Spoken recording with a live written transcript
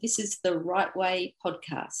This is the Right Way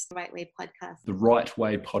Podcast. Right Way Podcast. The Right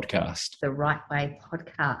Way Podcast. The Right Way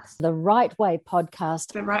Podcast. The Right Way Podcast.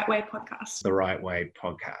 The Right Way Podcast. The Right Way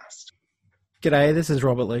Podcast. G'day, this is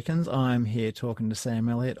Robert Lukins. I'm here talking to Sam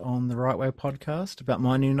Elliott on the Right Way Podcast about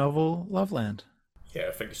my new novel, Loveland.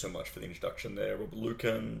 Yeah, thank you so much for the introduction there, Robert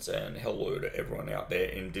Lukins, and hello to everyone out there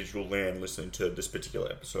in digital land listening to this particular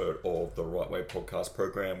episode of the Right Way Podcast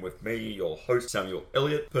program with me, your host, Samuel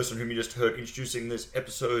Elliott. The person whom you just heard introducing this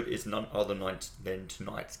episode is none other than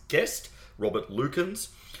tonight's guest, Robert Lukins.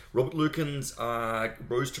 Robert Lukins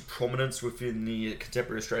rose to prominence within the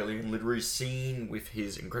contemporary Australian literary scene with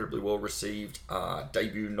his incredibly well-received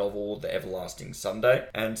debut novel, The Everlasting Sunday.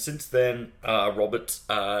 And since then, Robert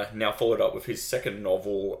now followed up with his second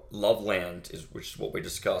novel, Loveland, which is what we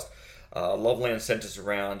discussed. Loveland centers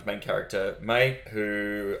around main character May,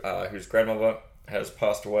 whose grandmother has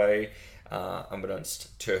passed away.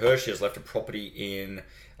 Unbeknownst to her, she has left a property in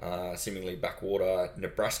seemingly backwater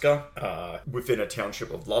Nebraska, within a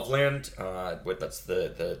township of Loveland, where that's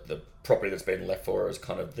the property that's been left for her is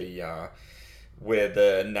kind of the where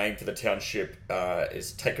the name for the township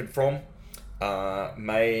is taken from.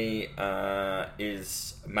 May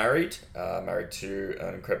is married to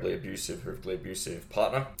an incredibly horrifically abusive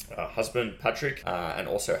partner, husband Patrick, and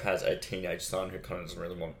also has a teenage son who kind of doesn't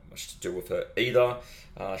really want much to do with her either.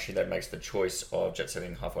 She then makes the choice of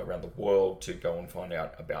jet-setting halfway around the world to go and find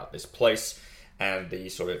out about this place and the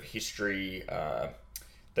sort of history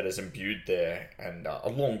that is imbued there. And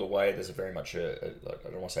along the way, there's a very much I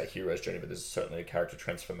don't want to say a hero's journey, but there's certainly a character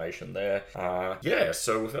transformation there.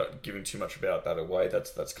 So without giving too much about that away,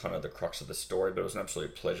 that's kind of the crux of the story. But it was an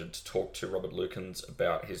absolute pleasure to talk to Robert Lukins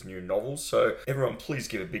about his new novel. So everyone, please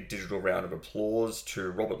give a big digital round of applause to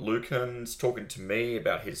Robert Lukins talking to me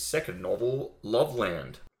about his second novel,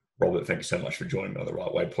 Loveland. Robert, thank you so much for joining me on the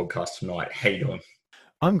Right Way Podcast tonight. How you doing?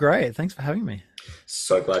 I'm great. Thanks for having me.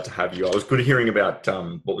 So glad to have you. I was good hearing about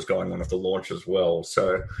what was going on with the launch as well.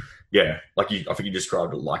 So, yeah, I think you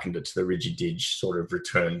described it, likened it to the Ridgy-Dig sort of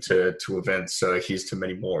return to events. So here's to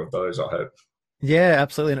many more of those, I hope. Yeah,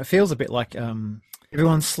 absolutely. And it feels a bit like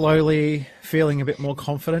everyone's slowly feeling a bit more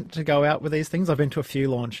confident to go out with these things. I've been to a few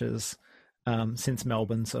launches since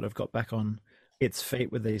Melbourne sort of got back on its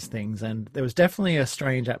feet with these things. And there was definitely a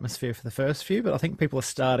strange atmosphere for the first few, but I think people are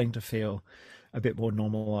starting to feel a bit more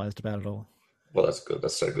normalized about it all. Well, that's good.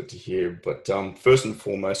 That's so good to hear. But first and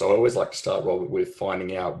foremost, I always like to start, Robert, with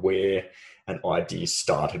finding out where an idea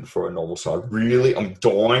started for a novel. So I'm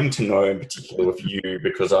dying to know in particular with you,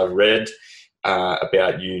 because I've read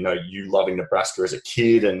about you loving Nebraska as a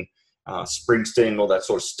kid and Springsteen and all that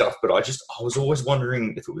sort of stuff. But I was always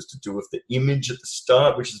wondering if it was to do with the image at the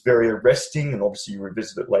start, which is very arresting, and obviously you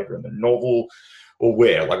revisit it later in the novel, or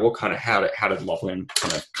where, like what kind of, how did Loveland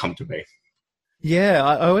kind of come to be? Yeah,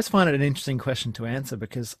 I always find it an interesting question to answer,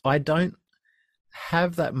 because I don't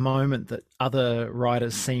have that moment that other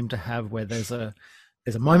writers seem to have, where there's a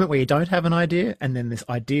moment where you don't have an idea, and then this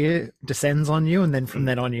idea descends on you, and then from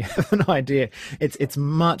then on you have an idea. It's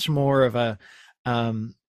much more of a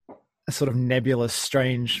sort of nebulous,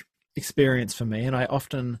 strange experience for me, and I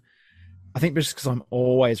think just because I'm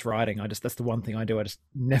always writing, that's the one thing I do. I just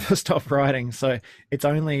never stop writing, so it's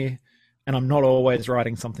only. And I'm not always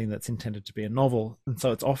writing something that's intended to be a novel. And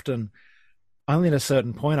so it's often only at a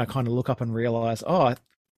certain point I kind of look up and realize, I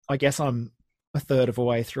guess I'm a third of a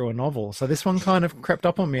way through a novel. So this one kind of crept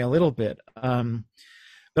up on me a little bit.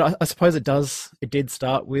 But I suppose it did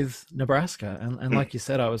start with Nebraska. And like you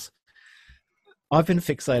said, I've been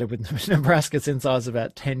fixated with Nebraska since I was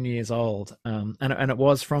about 10 years old. And it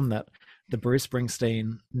was from the Bruce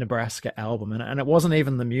Springsteen Nebraska album. And it wasn't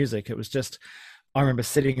even the music. It was just, I remember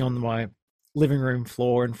sitting on my living room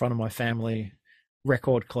floor in front of my family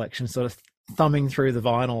record collection, sort of thumbing through the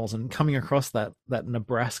vinyls and coming across that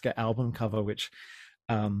Nebraska album cover, which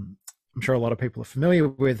I'm sure a lot of people are familiar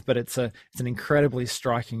with, but it's an incredibly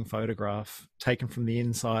striking photograph taken from the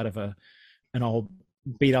inside of an old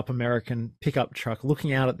beat up American pickup truck,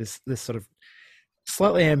 looking out at this sort of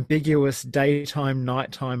slightly ambiguous daytime,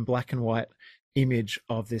 nighttime, black and white image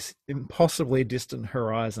of this impossibly distant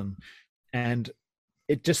horizon. And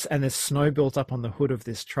there's snow built up on the hood of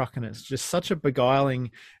this truck, and it's just such a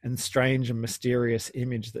beguiling and strange and mysterious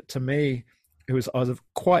image that, to me, I was a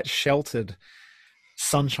quite sheltered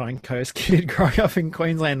Sunshine Coast kid growing up in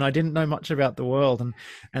Queensland. And I didn't know much about the world,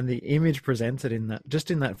 and the image presented in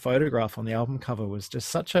that photograph on the album cover was just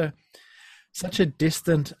such a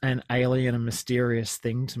distant and alien and mysterious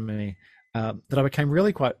thing to me, that I became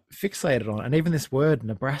really quite fixated on. And even this word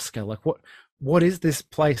Nebraska, like what is this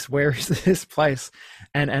place? Where is this place?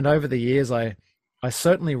 And over the years, I I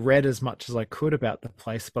certainly read as much as I could about the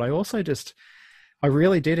place, but I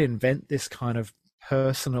really did invent this kind of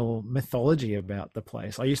personal mythology about the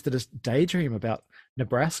place. I used to just daydream about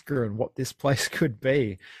Nebraska and what this place could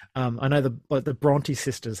be. I know the Bronte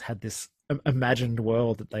sisters had this imagined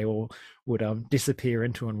world that they all would disappear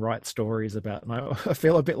into and write stories about. And I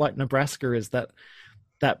feel a bit like Nebraska is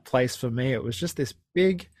that place for me. It was just this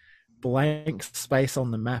big blank space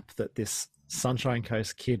on the map that this Sunshine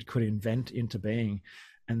Coast kid could invent into being.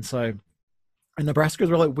 And Nebraska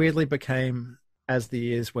really weirdly became, as the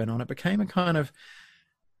years went on, it became a kind of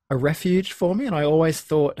a refuge for me. And I always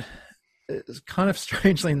thought, kind of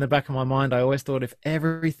strangely in the back of my mind, I always thought if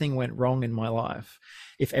everything went wrong in my life,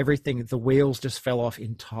 if the wheels just fell off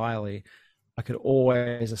entirely, I could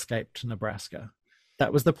always escape to Nebraska.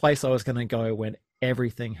 That was the place I was going to go when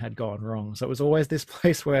everything had gone wrong. So it was always this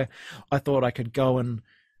place where I thought I could go and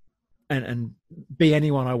be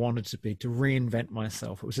anyone I wanted to be, to reinvent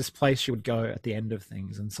myself. It was this place you would go at the end of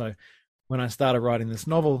things. And so when I started writing this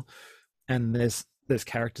novel, and there's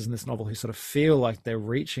characters in this novel who sort of feel like they're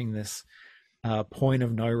reaching this point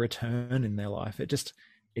of no return in their life, it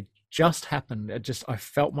just happened. I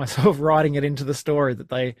felt myself writing it into the story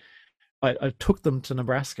that I took them to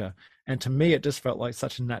Nebraska. And to me, it just felt like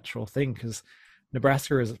such a natural thing, because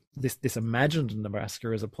Nebraska is this imagined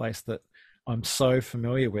Nebraska is a place that I'm so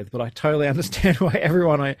familiar with. But I totally understand why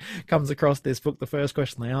everyone comes across this book, the first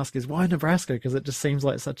question they ask is, why Nebraska? Because it just seems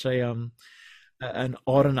like such an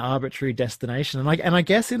odd and arbitrary destination. And I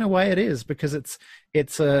guess in a way it is, because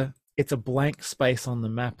it's a blank space on the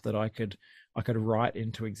map that I could write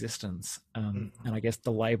into existence. And I guess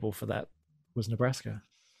the label for that was Nebraska.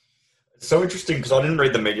 It's so interesting, because I didn't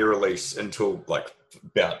read the media release until like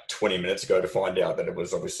about 20 minutes ago to find out that it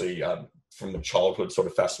was obviously from a childhood sort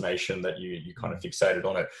of fascination that you kind of fixated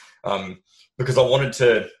on it. Because I wanted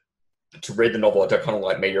to read the novel. I don't kind of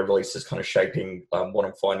like media releases kind of shaping what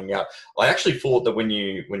I'm finding out. I actually thought that when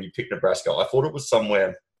you picked Nebraska, I thought it was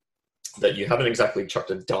somewhere that you haven't exactly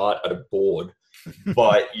chucked a dart at a board,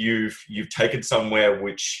 but you've taken somewhere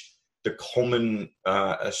which the common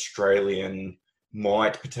Australian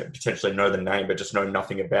might potentially know the name, but just know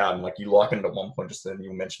nothing about. And like you likened at one point, just then you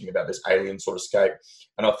were mentioning about this alien sort of escape.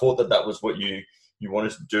 And I thought that was what you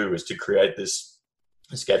wanted to do, is to create this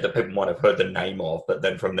escape that people might have heard the name of, but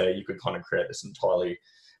then from there you could kind of create this entirely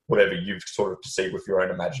whatever you've sort of perceived with your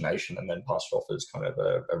own imagination, and then pass it off as kind of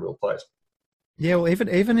a real place. Yeah, well,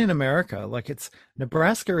 even in America, like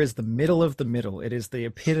Nebraska is the middle of the middle. It is the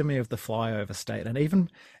epitome of the flyover state. And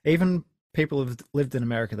even people who've lived in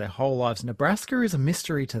America their whole lives, Nebraska is a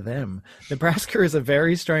mystery to them. Nebraska is a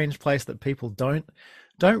very strange place that people don't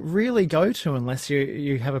really go to unless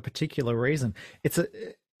you have a particular reason. It's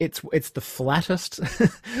the flattest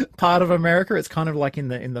part of America. It's kind of like in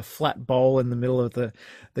the flat bowl in the middle of the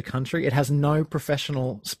country. It has no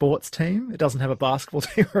professional sports team. It doesn't have a basketball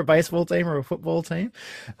team or a baseball team or a football team.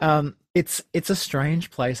 It's a strange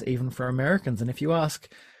place even for Americans. And if you ask,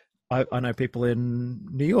 I know people in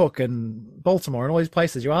New York and Baltimore and all these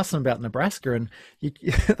places, you ask them about Nebraska, and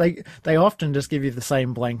they often just give you the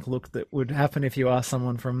same blank look that would happen if you asked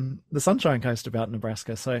someone from the Sunshine Coast about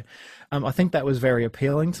Nebraska. So I think that was very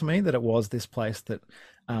appealing to me, that it was this place that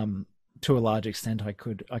to a large extent I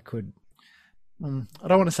could I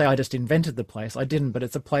don't want to say I just invented the place. I didn't, but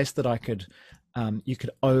it's a place that I could you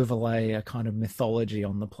could overlay a kind of mythology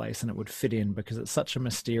on the place and it would fit in, because it's such a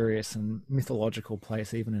mysterious and mythological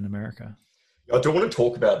place, even in America. I do want to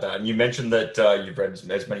talk about that. And you mentioned that you've read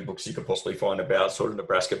as many books you could possibly find about sort of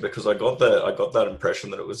Nebraska, because I got that impression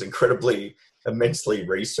that it was immensely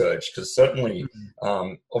researched, because certainly,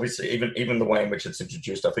 obviously, even the way in which it's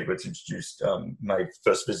introduced, I think it's introduced,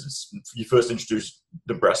 you first introduced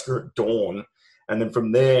Nebraska at dawn. And then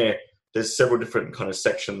from there, there's several different kind of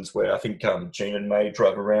sections where I think Gene and May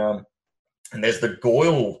drive around, and there's the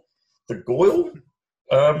Goyle trip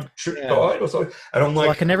guide or something. And I'm like,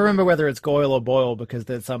 I can never remember whether it's Goyle or Boyle, because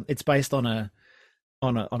there's it's based on a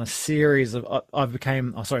series of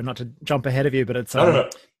sorry, not to jump ahead of you, but it's no.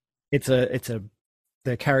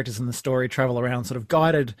 The characters in the story travel around sort of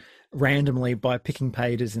guided randomly by picking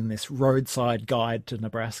pages in this roadside guide to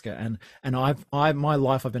Nebraska. And my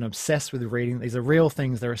life, I've been obsessed with reading. These are real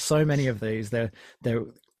things. There are so many of these. They're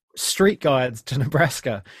street guides to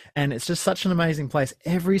Nebraska. And it's just such an amazing place.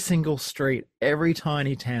 Every single street, every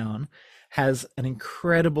tiny town has an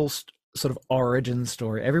incredible sort of origin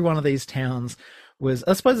story. Every one of these towns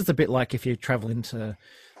I suppose it's a bit like if you travel into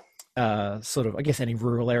sort of, I guess, any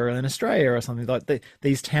rural area in Australia or something like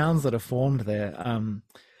these towns that are formed there.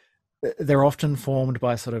 They're often formed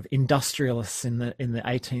by sort of industrialists in the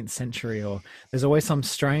 18th century, or there's always some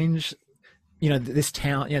strange this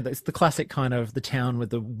town, it's the classic kind of the town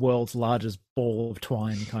with the world's largest ball of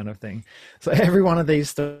twine kind of thing. So every one of these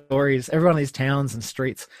stories, every one of these towns and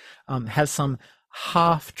streets has some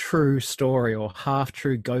half true story or half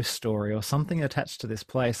true ghost story or something attached to this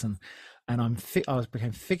place. And I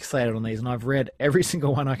became fixated on these, and I've read every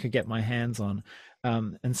single one I could get my hands on.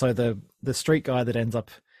 And so the street guide that ends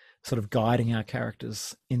up sort of guiding our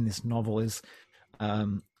characters in this novel is,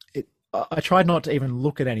 I tried not to even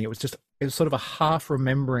look at any. It was sort of a half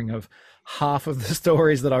remembering of half of the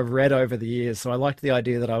stories that I've read over the years. So I liked the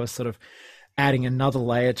idea that I was sort of adding another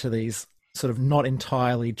layer to these sort of not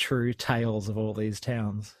entirely true tales of all these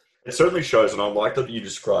towns. It certainly shows, and I like that you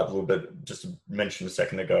described a little bit, just mentioned a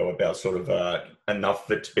second ago, about sort of enough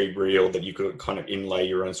of it to be real that you could kind of inlay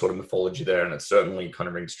your own sort of mythology there, and it certainly kind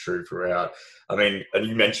of rings true throughout. I mean, and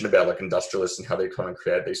you mentioned about like industrialists and how they kind of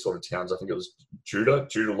created these sort of towns. I think it was Judah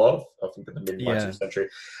Love, I think in the mid-19th century,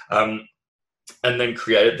 and then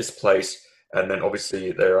created this place, and then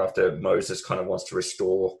obviously thereafter Moses kind of wants to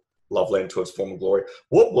restore Loveland to its former glory.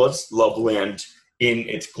 What was Loveland in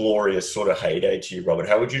its glorious sort of heyday to you, Robert?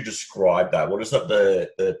 How would you describe that? What is that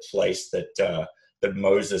the place that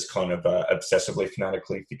Moses kind of obsessively,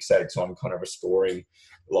 fanatically fixates on, kind of restoring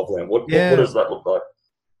Loveland? What does that look like?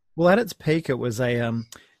 Well, at its peak, it was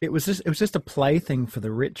just a plaything for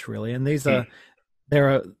the rich, really. And these are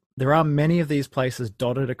there are many of these places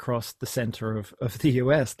dotted across the center of the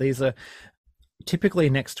US. These are typically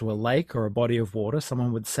next to a lake or a body of water.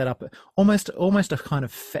 Someone would set up almost a kind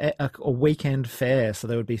of a weekend fair. So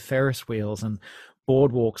there would be Ferris wheels and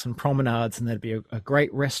boardwalks and promenades, and there'd be a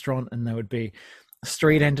great restaurant, and there would be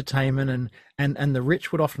street entertainment, and the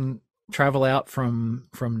rich would often travel out from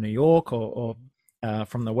New York or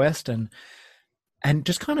from the West and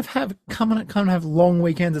just kind of have long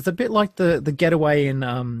weekends. It's a bit like the getaway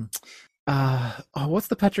in what's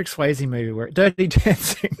the Patrick Swayze movie where Dirty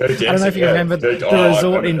Dancing? I don't know if you remember the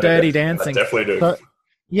resort in Dirty Dancing. I definitely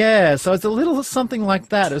do. So it's a little something like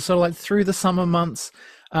that. It's sort of like through the summer months,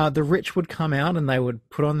 the rich would come out and they would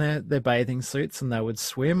put on their bathing suits and they would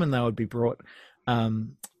swim, and they would be brought,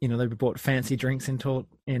 they'd be brought fancy drinks in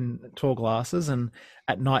tall glasses, and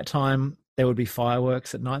at nighttime there would be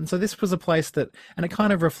fireworks at night. And so this was a place that, and it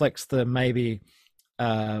kind of reflects the maybe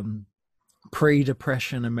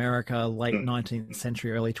pre-Depression America, late 19th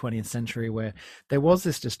century, early 20th century, where there was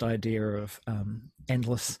this just idea of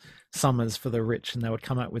endless summers for the rich, and they would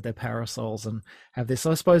come out with their parasols and have this.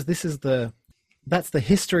 So I suppose that's the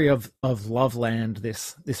history of Loveland.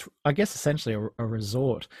 This I guess essentially a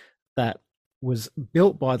resort that was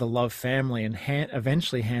built by the Love family and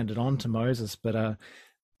eventually handed on to Moses. But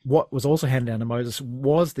what was also handed down to Moses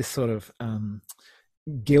was this sort of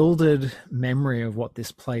gilded memory of what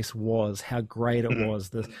this place was, how great it was,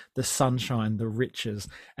 the sunshine, the riches.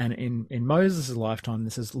 And in Moses' lifetime,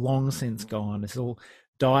 this is long since gone. This all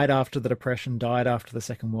died after the Depression, died after the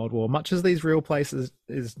Second World War, much as these real places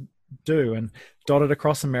do. And dotted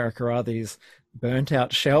across America are these burnt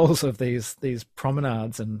out shells of these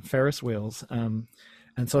promenades and Ferris wheels. And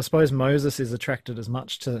so I suppose Moses is attracted as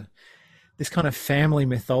much to this kind of family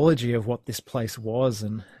mythology of what this place was.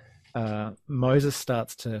 And Moses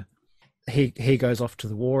starts to, he goes off to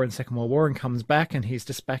the war in Second World War and comes back, and he's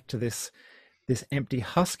just back to this empty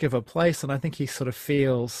husk of a place. And I think he sort of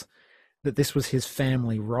feels that this was his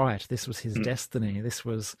family right, this was his destiny, this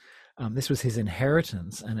was his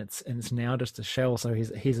inheritance, and it's now just a shell. So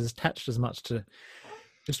he's attached as much to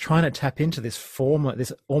just trying to tap into this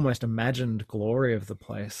almost imagined glory of the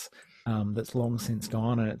place that's long since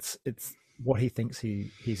gone, and it's what he thinks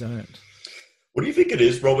he's earned. What do you think it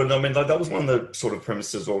is, Robin? I mean, that was one of the sort of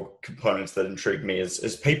premises or components that intrigued me,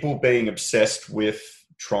 is people being obsessed with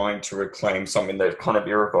trying to reclaim something that's kind of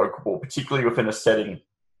irrevocable, particularly within a setting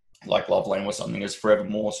like Loveland, where something is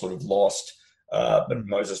forevermore sort of lost. But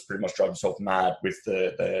Moses pretty much drove himself mad with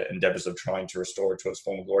the endeavors of trying to restore it to its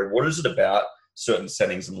former glory. What is it about certain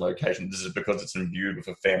settings and locations? Is it because it's imbued with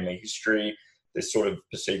a family history? This sort of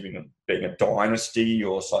perceiving of being a dynasty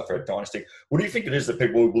or sci-fi dynasty. What do you think it is that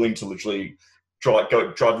people are willing to literally drive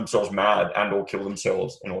themselves mad and or kill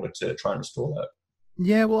themselves in order to try and restore that?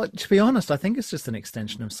 Yeah, well, to be honest, I think it's just an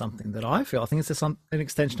extension of something that I feel. I think it's just an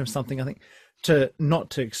extension of something, I think, not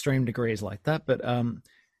to extreme degrees like that, but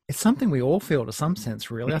it's something we all feel to some sense,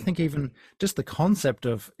 really. I think even just the concept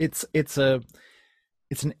of it's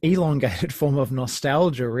an elongated form of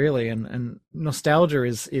nostalgia, really, and nostalgia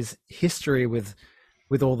is history with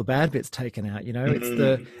all the bad bits taken out.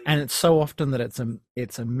 It's so often that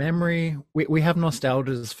it's a memory. We have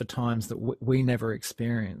nostalgias for times that we never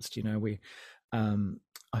experienced.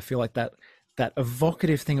 I feel like that that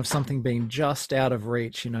evocative thing of something being just out of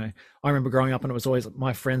reach. You know, I remember growing up and it was always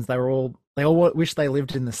my friends, they all wish they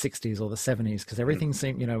lived in the 60s or the 70s, because everything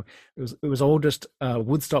seemed, you know, it was all just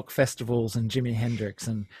Woodstock festivals and Jimi Hendrix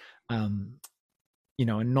and you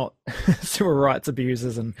know, and not civil rights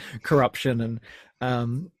abuses and corruption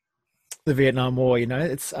and the Vietnam War. You know,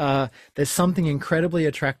 it's there's something incredibly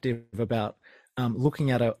attractive about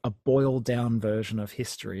looking at a boiled down version of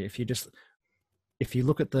history. If you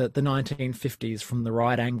look at the 1950s from the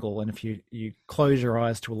right angle, and if you close your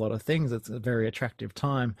eyes to a lot of things, it's a very attractive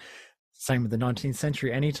time. Same with the 19th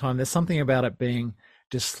century. Anytime there's something about it being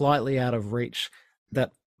just slightly out of reach,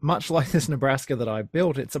 that much like this Nebraska that I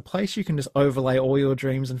built, it's a place you can just overlay all your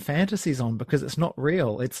dreams and fantasies on, because it's not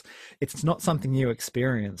real. It's not something you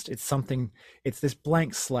experienced. It's this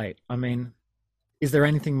blank slate. I mean, is there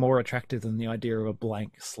anything more attractive than the idea of a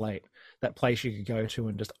blank slate? That place you could go to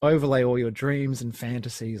and just overlay all your dreams and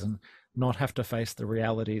fantasies and not have to face the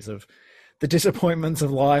realities of the disappointments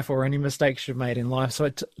of life or any mistakes you've made in life. So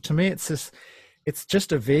to me, it's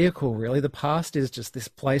just a vehicle, really. The past is just this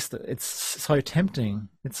place that it's so tempting.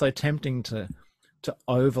 It's so tempting to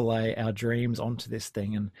overlay our dreams onto this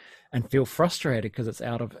thing and feel frustrated because it's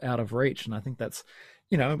out of reach. And I think that's,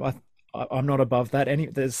 you know, I'm not above that.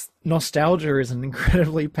 There's nostalgia is an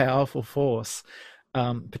incredibly powerful force.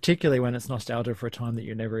 Particularly when it's nostalgia for a time that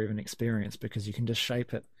you never even experienced, because you can just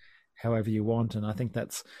shape it however you want. And I think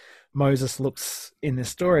that's Moses looks at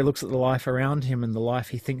the life around him and the life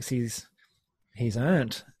he thinks he's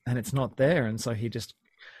earned, and it's not there. And so he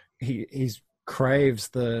craves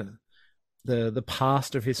the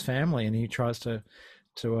past of his family, and he tries to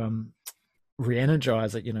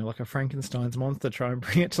re-energize it, you know, like a Frankenstein's monster, try and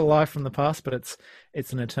bring it to life from the past, but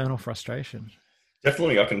it's an eternal frustration.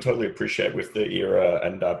 Definitely, I can totally appreciate with the era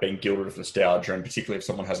and being gilded with nostalgia, and particularly if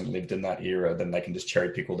someone hasn't lived in that era, then they can just cherry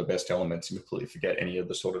pick all the best elements and completely forget any of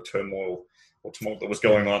the sort of turmoil or tumult that was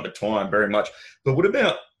going on at the time, very much. But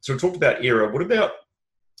so we talked about era, what about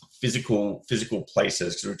physical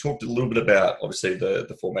places? Because we talked a little bit about, obviously,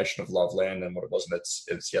 the formation of Loveland and what it was in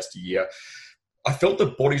its yesteryear. I felt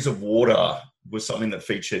that bodies of water was something that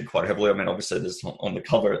featured quite heavily. I mean, obviously, there's on the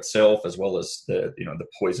cover itself, as well as the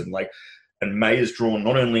poison lake. And May is drawn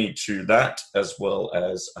not only to that, as well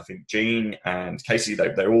as I think Jean and Casey,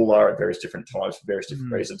 they all are at various different times for various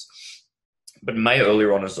different reasons. But May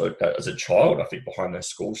earlier on as a child, I think behind their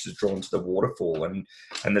school, she's drawn to the waterfall. And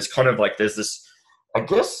there's kind of like, there's this, I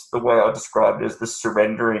guess the way I describe it is this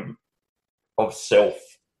surrendering of self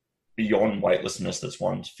beyond weightlessness that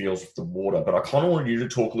one feels with the water. But I kind of wanted you to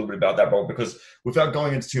talk a little bit about that, Rob, because without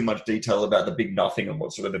going into too much detail about the big nothing and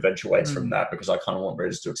what sort of eventuates from that, because I kind of want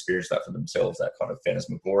readers to experience that for themselves, that kind of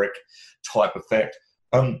phantasmagoric type effect.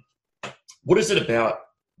 What is it about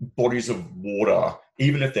bodies of water,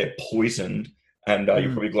 even if they're poisoned, and you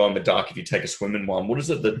probably glow in the dark if you take a swim in one, what is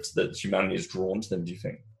it that humanity is drawn to them, do you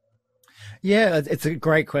think? Yeah, it's a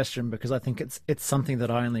great question, because I think it's something that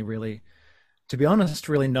I only really, to be honest,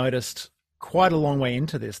 really noticed quite a long way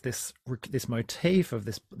into this motif of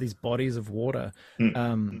these bodies of water,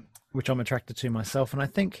 which I'm attracted to myself. And I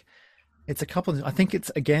think it's I think it's,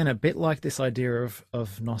 again, a bit like this idea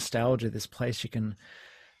of nostalgia, this place you can,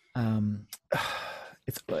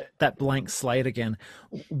 it's that blank slate again.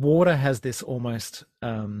 Water has this almost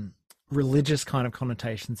religious kind of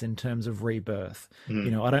connotations in terms of rebirth.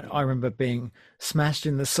 You know, I remember being smashed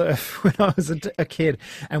in the surf when I was a kid,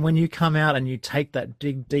 and when you come out and you take that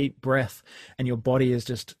deep breath and your body is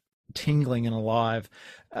just tingling and alive,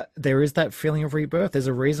 there is that feeling of rebirth. There's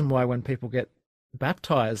a reason why when people get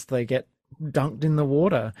baptized, they get dunked in the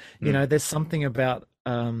water. You know, there's something about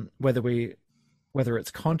whether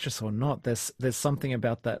it's conscious or not, there's something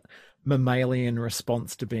about that mammalian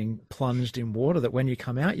response to being plunged in water, that when you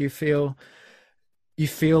come out, you feel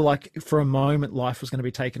like for a moment life was going to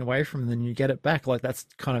be taken away from you, and then you get it back. Like, that's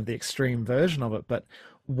kind of the extreme version of it. But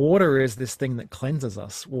water is this thing that cleanses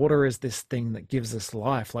us. Water is this thing that gives us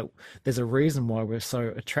life. Like, there's a reason why we're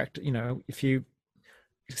so attracted. You know, if you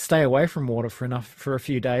stay away from water for a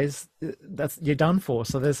few days, you're done for.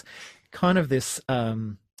 So there's kind of this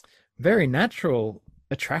very natural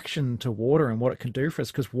attraction to water and what it can do for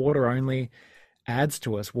us, because water only adds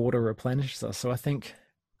to us, water replenishes us. So I think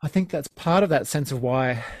that's part of that sense of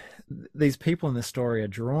why these people in this story are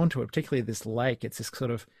drawn to it, particularly this lake. It's this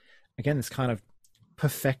sort of, again, this kind of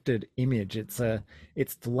perfected image. It's the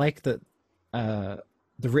lake that the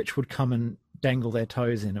rich would come and dangle their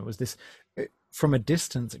toes in. It was this, from a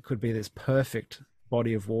distance, it could be this perfect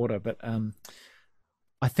body of water. But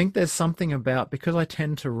I think there's something about, because I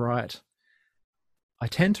tend to write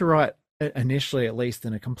initially, at least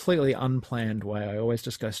in a completely unplanned way, I always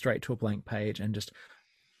just go straight to a blank page and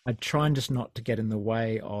I try and just not to get in the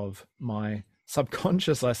way of my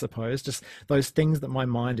subconscious, I suppose, just those things that my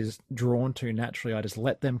mind is drawn to naturally. I just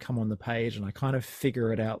let them come on the page and I kind of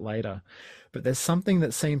figure it out later. But there's something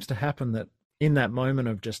that seems to happen that in that moment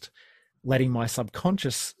of just letting my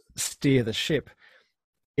subconscious steer the ship,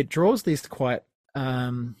 it draws these quite,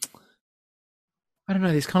 I don't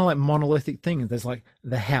know, these kind of like monolithic things. There's like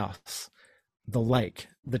the house, the lake,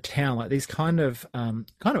 the town, like these kind of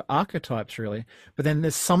archetypes really. But then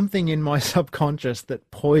there's something in my subconscious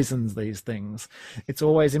that poisons these things. It's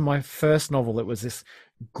always in my first novel, it was this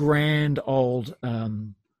grand old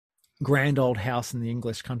house in the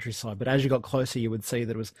English countryside, but as you got closer you would see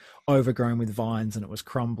that it was overgrown with vines and it was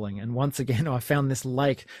crumbling. And once again I found this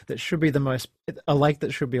lake that should be a lake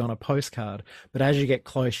that should be on a postcard, but as you get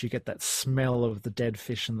close you get that smell of the dead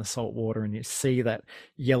fish and the salt water, and you see that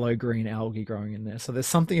yellow green algae growing in there. So there's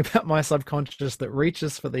something about my subconscious that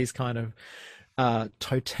reaches for these kind of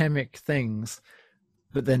totemic things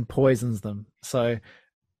but then poisons them. So,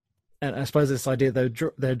 and I suppose this idea,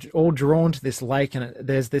 they're all drawn to this lake, and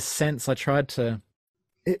there's this sense. I tried to.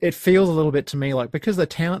 It feels a little bit to me like, because the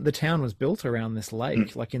town was built around this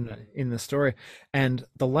lake, like in the story, and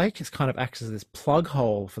the lake is kind of acts as this plug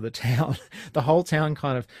hole for the town. The whole town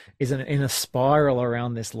kind of is in a spiral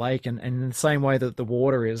around this lake, and in the same way that the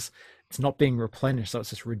water is. It's not being replenished, so it's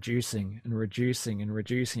just reducing and reducing and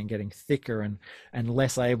reducing and getting thicker and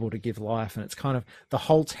less able to give life. And it's kind of the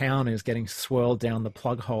whole town is getting swirled down the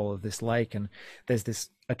plug hole of this lake. And there's this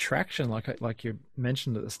attraction, like you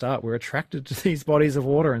mentioned at the start, we're attracted to these bodies of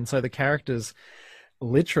water. And so the characters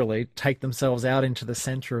literally take themselves out into the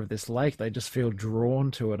center of this lake. They just feel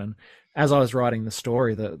drawn to it. And as I was writing the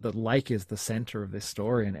story, the lake is the center of this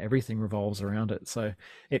story and everything revolves around it. So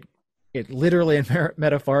it literally and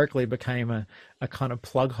metaphorically became a kind of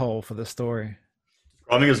plug hole for the story.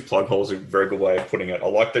 I think as plug hole is a very good way of putting it. I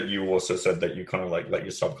like that you also said that you kind of like let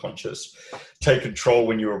your subconscious take control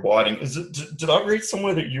when you were writing. Did I read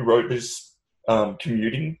somewhere that you wrote this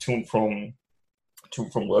commuting to and from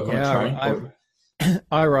work on a train?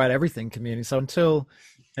 I write everything commuting. So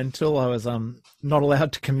until I was not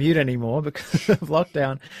allowed to commute anymore because of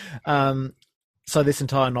lockdown, so this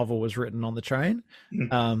entire novel was written on the train.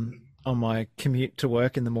 On my commute to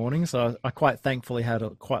work in the morning. So I quite thankfully had a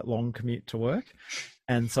quite long commute to work.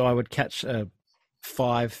 And so I would catch a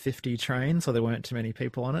 5:50 train, so there weren't too many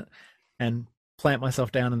people on it, and plant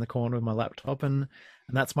myself down in the corner with my laptop, and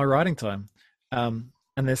that's my writing time. And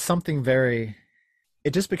there's something it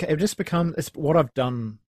just becomes, it's what I've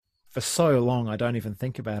done for so long, I don't even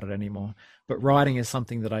think about it anymore. But writing is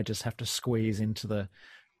something that I just have to squeeze into the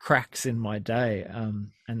cracks in my day.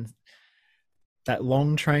 And that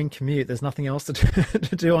long train commute, there's nothing else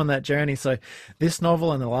to do on that journey. So this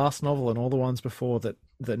novel and the last novel and all the ones before that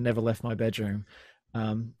never left my bedroom,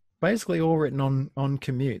 basically all written on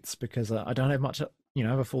commutes, because I don't have much, I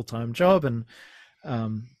have a full-time job and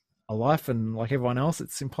a life, and like everyone else,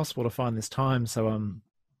 it's impossible to find this time. So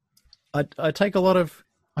I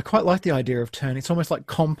quite like the idea of turning, it's almost like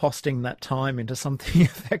composting that time into something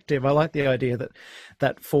effective. I like the idea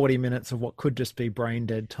that 40 minutes of what could just be brain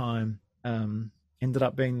dead time ended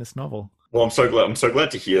up being this novel. Well, I'm so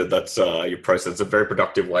glad to hear that's your process. It's a very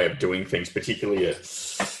productive way of doing things, particularly at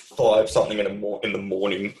 5 something in the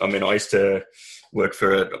morning. I mean, I used to work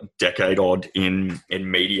for a decade odd in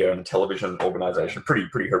media and television organisation,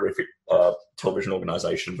 pretty horrific television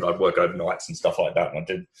organisation, but I'd work overnights and stuff like that, and I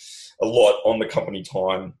did a lot on the company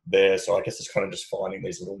time there. So I guess it's kind of just finding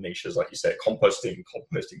these little niches, like you said. Composting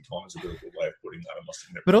time is a really good way of putting that, I must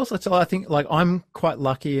admit. But also, I think like I'm quite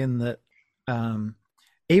lucky in that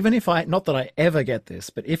even if not that I ever get this,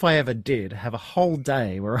 but if I ever did have a whole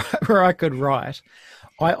day where I could write,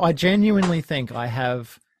 I genuinely think I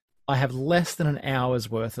have less than an hour's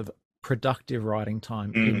worth of productive writing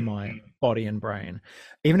time in my body and brain.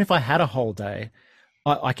 Even if I had a whole day,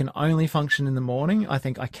 I can only function in the morning. I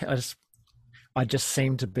think I just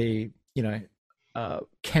seem to be,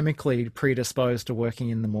 chemically predisposed to working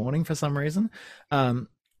in the morning for some reason.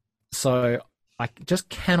 So I just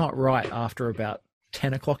cannot write after about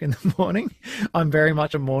 10 o'clock in the morning. I'm very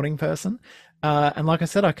much a morning person. And like I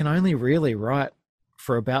said, I can only really write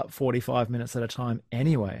for about 45 minutes at a time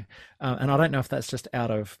anyway. And I don't know if that's just out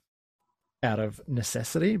of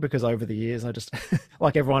necessity, because over the years I just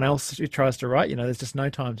like everyone else who tries to write, there's just no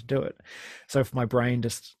time to do it. So if my brain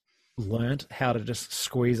just learnt how to just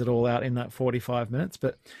squeeze it all out in that 45 minutes,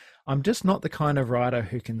 but I'm just not the kind of writer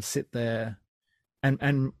who can sit there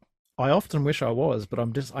and I often wish I was, but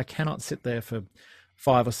I cannot sit there for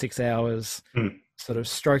 5 or 6 hours sort of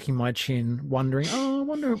stroking my chin, wondering, I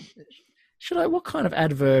wonder, what kind of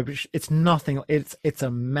adverb? It's nothing. It's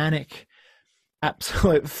a manic,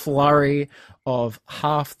 absolute flurry of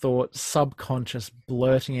half-thought, subconscious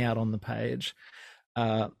blurting out on the page.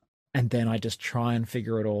 And then I just try and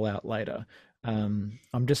figure it all out later. And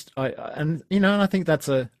I think that's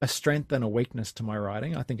a strength and a weakness to my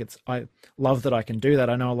writing. I love that I can do that.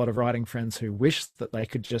 I know a lot of writing friends who wish that they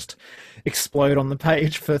could just explode on the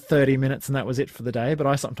page for 30 minutes and that was it for the day. But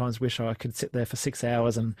I sometimes wish I could sit there for 6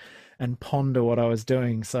 hours and ponder what I was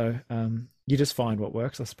doing. So you just find what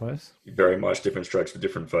works, I suppose. Very much different strokes for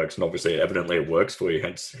different folks, and obviously, evidently, it works for you.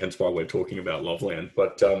 Hence why we're talking about Loveland.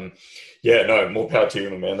 But more power to you,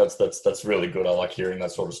 man. That's really good. I like hearing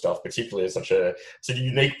that sort of stuff, particularly as it's a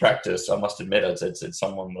unique practice. I must admit, it's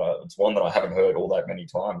one that I haven't heard all that many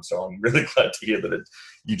times. So I'm really glad to hear that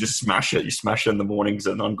you just smash it. You smash it in the mornings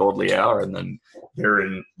at an ungodly hour, and then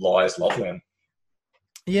herein lies Loveland.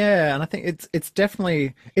 Yeah, and I think it's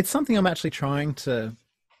definitely something I'm actually trying to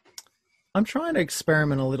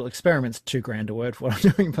experiment a little. Experiment's too grand a word for what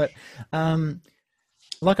I'm doing, but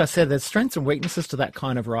like I said, there's strengths and weaknesses to that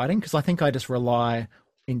kind of writing, because I think I just rely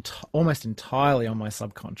almost entirely on my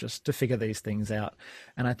subconscious to figure these things out,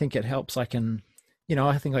 and I think it helps. I think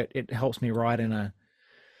it helps me write in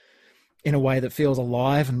a way that feels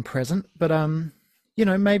alive and present. But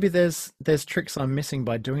maybe there's tricks I'm missing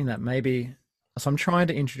by doing that. Maybe so I'm trying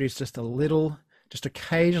to introduce just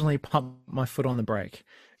occasionally pump my foot on the brake.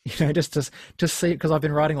 Just to see, because I've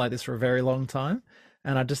been writing like this for a very long time,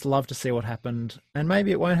 and I just love to see what happened. And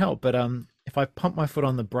maybe it won't help, but if I pump my foot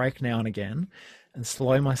on the brake now and again and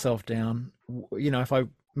slow myself down,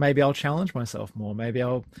 maybe I'll challenge myself more. Maybe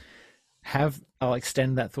I'll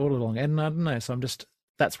extend that thought a little longer. And I don't know. So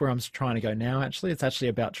that's where I'm trying to go now. Actually, it's actually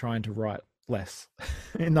about trying to write less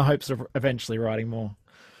in the hopes of eventually writing more.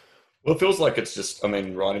 Well, it feels like it's just,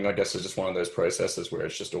 writing, I guess, is just one of those processes where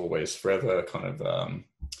it's just always forever kind of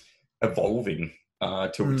evolving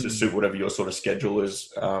to suit whatever your sort of schedule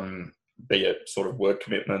is, be it sort of work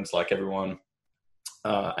commitments like everyone.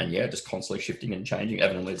 Just constantly shifting and changing.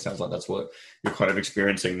 Evidently, it sounds like that's what you're kind of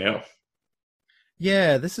experiencing now.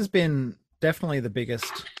 Yeah, this has been definitely the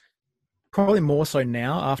biggest, probably more so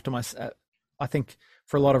now after I think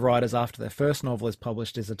for a lot of writers, after their first novel is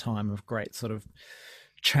published is a time of great sort of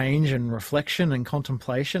change and reflection and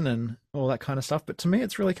contemplation and all that kind of stuff. But to me,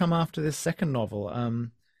 it's really come after this second novel.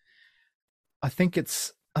 I think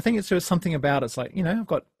it's just something about it's like, I've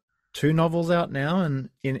got 2 novels out now,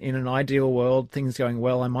 and in an ideal world, things going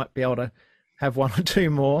well, I might be able to have 1 or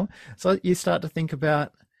 2 more. So you start to think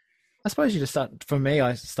about, I suppose I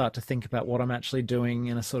start to think about what I'm actually doing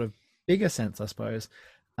in a sort of bigger sense, I suppose.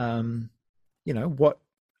 What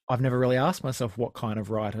I've never really asked myself, what kind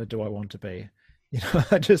of writer do I want to be?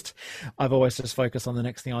 I've always just focused on the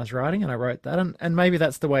next thing I was writing, and I wrote that, and maybe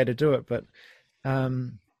that's the way to do it. But, I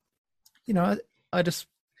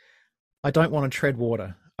don't want to tread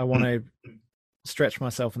water. I want to stretch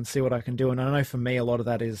myself and see what I can do. And I know for me, a lot of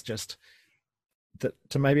that is just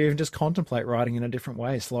to maybe even just contemplate writing in a different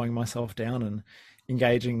way, slowing myself down and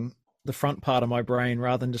engaging the front part of my brain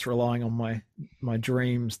rather than just relying on my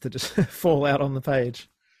dreams to just fall out on the page.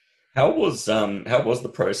 How was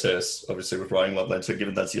the process, obviously, with writing Loveland? So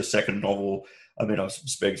given that's your second novel, I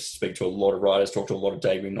speak to a lot of writers, talk to a lot of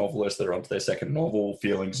debut novelists that are onto their second novel,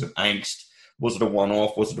 feelings of angst. Was it a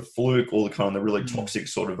one-off? Was it a fluke? All the kind of the really toxic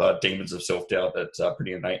sort of demons of self-doubt that's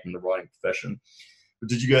pretty innate in the writing profession. But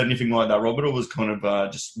did you get anything like that, Robert, or was it kind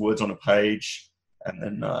of just words on a page and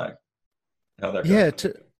then how that goes? Yeah,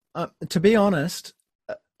 to be honest,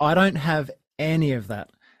 I don't have any of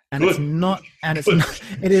that. And Good. It's not, and it's not,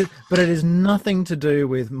 it is, but it is nothing to do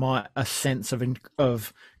with a sense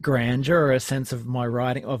of grandeur or a sense of my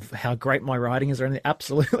writing, of how great my writing is or anything.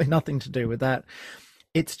 Absolutely nothing to do with that.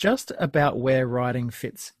 It's just about where writing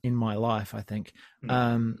fits in my life, I think.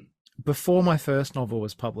 Before my first novel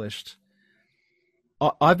was published,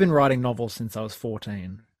 I've been writing novels since I was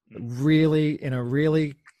 14, really, in a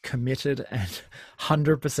really committed and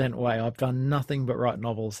 100% way. I've done nothing but write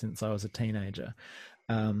novels since I was a teenager.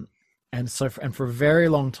 And for a very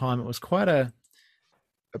long time, it was quite a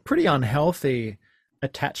pretty unhealthy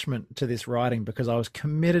attachment to this writing, because I was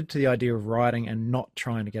committed to the idea of writing and not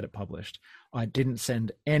trying to get it published. I didn't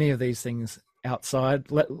send any of these things outside,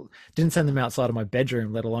 didn't send them outside of my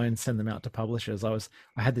bedroom, let alone send them out to publishers. I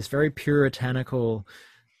had this very puritanical,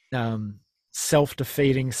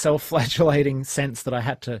 self-defeating, self-flagellating sense that I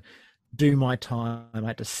had to do my time. I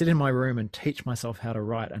had to sit in my room and teach myself how to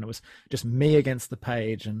write, and it was just me against the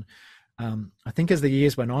page. And I think as the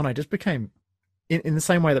years went on, I just became in the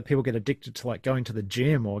same way that people get addicted to like going to the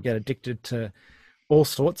gym or get addicted to all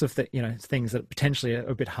sorts of things that potentially are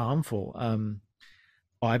a bit harmful.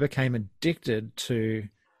 I became addicted to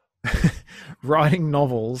writing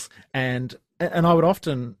novels, and I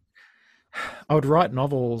would write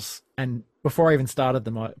novels, and before I even started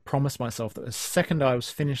them, I promised myself that the second I was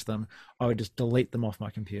finished them, I would just delete them off my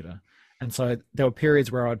computer. And so there were periods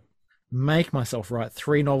where I'd make myself write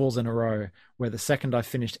 3 novels in a row, where the second I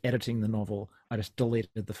finished editing the novel, I just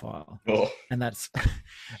deleted the file. Oh. And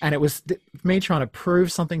and it was me trying to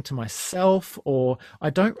prove something to myself, or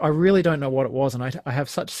I really don't know what it was. And I have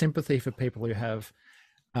such sympathy for people who have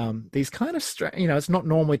these kind of doesn't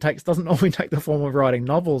normally take the form of writing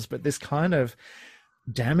novels, but this kind of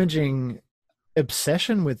damaging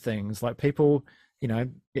obsession with things. Like people,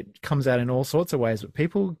 it comes out in all sorts of ways, but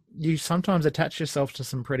you sometimes attach yourself to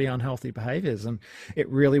some pretty unhealthy behaviors, and it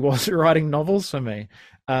really was writing novels for me.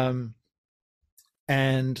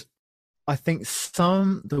 And I think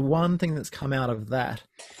the one thing that's come out of that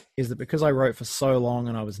is that because I wrote for so long,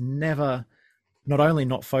 and I was never, not only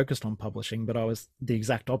not focused on publishing, but I was the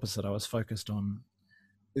exact opposite. I was focused on,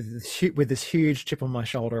 with this huge chip on my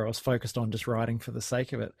shoulder, I was focused on just writing for the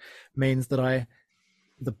sake of it, means that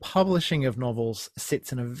the publishing of novels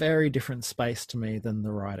sits in a very different space to me than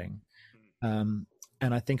the writing. And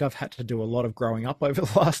I think I've had to do a lot of growing up over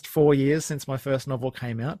the last 4 years since my first novel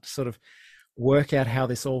came out to sort of work out how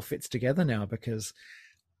this all fits together now, because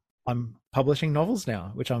I'm publishing novels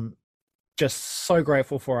now, which I'm just so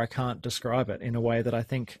grateful for. I can't describe it in a way that I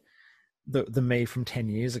think the me from 10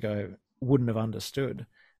 years ago wouldn't have understood.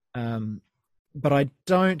 But I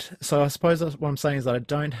don't, so I suppose what I'm saying is that I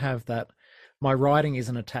don't have that. My writing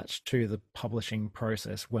isn't attached to the publishing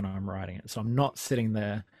process when I'm writing it. So I'm not sitting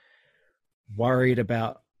there worried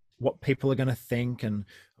about what people are going to think, and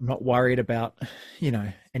I'm not worried about,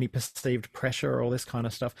 any perceived pressure or all this kind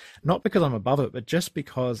of stuff. Not because I'm above it, but just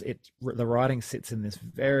because the writing sits in this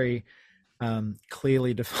very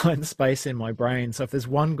clearly defined space in my brain. So if there's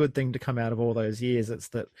one good thing to come out of all those years, it's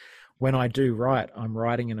that when I do write, I'm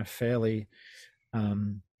writing in a fairly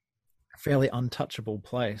untouchable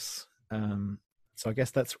place. So I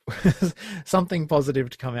guess that's something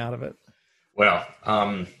positive to come out of it. Well,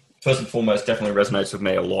 first and foremost, definitely resonates with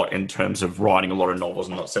me a lot in terms of writing a lot of novels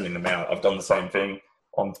and not sending them out. I've done the same thing.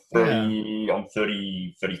 I'm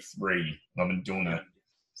 33, and I've been doing it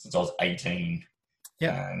since I was 18.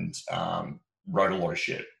 Yeah. And wrote a lot of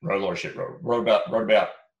shit. Wrote about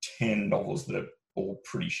 10 novels that are all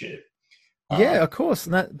pretty shit. Yeah, of course.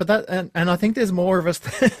 And I think there's more of us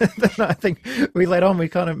than I think we let on. We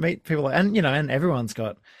kind of meet people, and and everyone's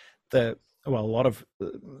got a lot of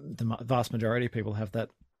the vast majority of people have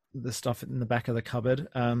the stuff in the back of the cupboard.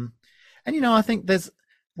 And I think there's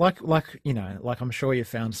like I'm sure you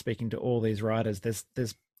found, speaking to all these writers, there's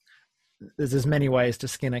as many ways to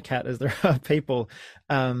skin a cat as there are people.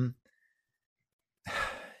 And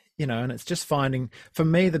it's just finding, for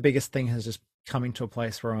me, the biggest thing has just coming to a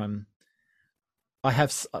place where I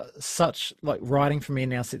have such, writing for me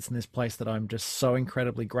now sits in this place that I'm just so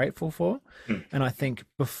incredibly grateful for. And I think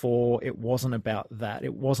before it wasn't about that.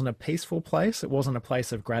 It wasn't a peaceful place. It wasn't a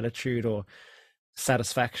place of gratitude or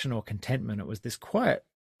satisfaction or contentment. It was this quite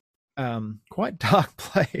dark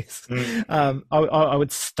place. I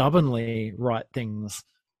would stubbornly write things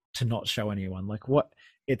to not show anyone. And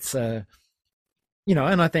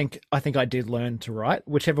I think I did learn to write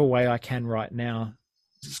whichever way I can write now.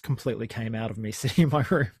 Just completely came out of me sitting in my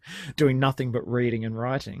room doing nothing but reading and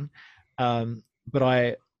writing.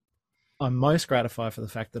 But I'm most gratified for the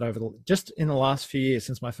fact that just in the last few years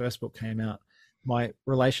since my first book came out, my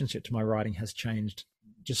relationship to my writing has changed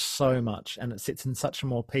just so much, and it sits in such a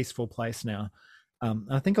more peaceful place now.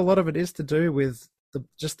 I think a lot of it is to do with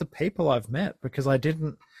just the people I've met, because I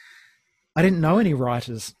didn't know any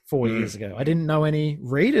writers 4 years ago. I didn't know any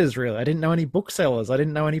readers, really. I didn't know any booksellers. I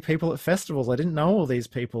didn't know any people at festivals. I didn't know all these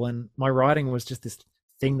people. And my writing was just this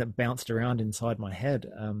thing that bounced around inside my head.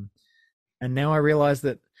 And now I realize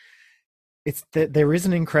that there is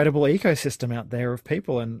an incredible ecosystem out there of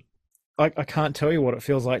people. And I can't tell you what it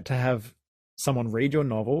feels like to have someone read your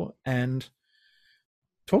novel and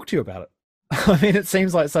talk to you about it. I mean, it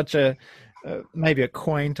seems like such maybe a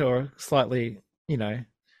quaint or slightly,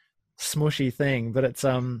 smushy thing, but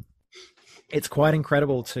it's quite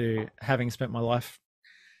incredible to, having spent my life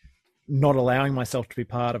not allowing myself to be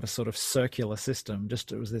part of a sort of circular system,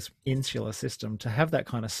 it was this insular system, to have that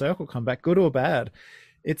kind of circle come back, good or bad.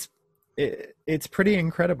 It's pretty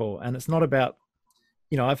incredible. And it's not about,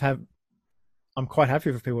 I'm quite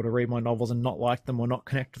happy for people to read my novels and not like them or not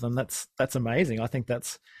connect with them. That's amazing. I think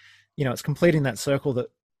that's, it's completing that circle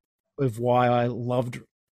of why I loved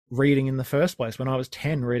reading in the first place. When I was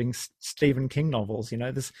 10, reading Stephen King novels,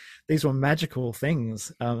 these were magical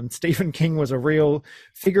things. And Stephen King was a real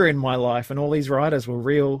figure in my life, and all these writers were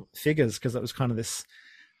real figures, because it was kind of this,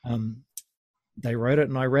 they wrote it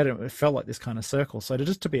and I read it. It felt like this kind of circle. So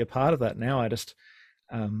to be a part of that now, I just,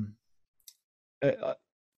 I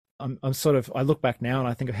look back now and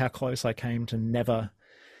I think of how close I came to never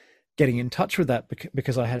getting in touch with that,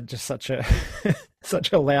 because I had just such a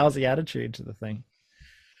such a lousy attitude to the thing.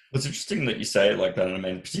 It's interesting that you say it like that, and I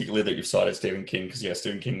mean, particularly that you've cited Stephen King, because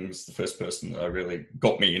Stephen King was the first person that really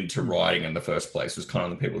got me into writing in the first place. Was kind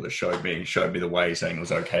of the people that showed me the way, saying it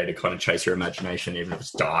was okay to kind of chase your imagination, even if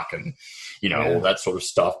it's dark and all that sort of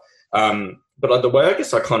stuff. But the way I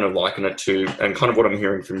guess I kind of liken it to, and kind of what I'm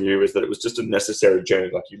hearing from you, is that it was just a necessary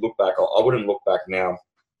journey. Like, you look back, I wouldn't look back now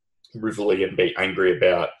ruefully and be angry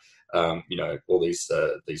about all these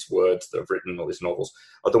words that I've written, all these novels.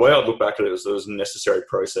 The way I look back at it is there was a necessary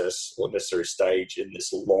process or necessary stage in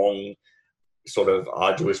this long, sort of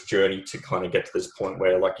arduous journey to kind of get to this point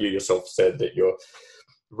where, like you yourself said, that you're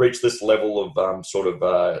reached this level of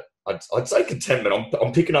I'd say contentment.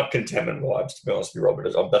 I'm picking up contentment vibes, to be honest with you,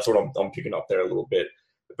 Robert. That's what I'm picking up there a little bit.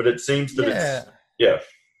 But it seems that it's.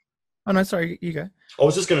 Oh no, sorry, you go. I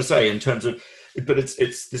was just going to say, in terms of, but it's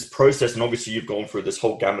this process, and obviously you've gone through this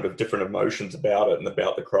whole gamut of different emotions about it and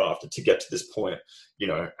about the craft to get to this point,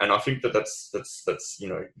 and I think that's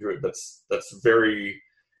very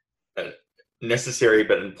necessary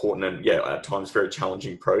but important, and at times very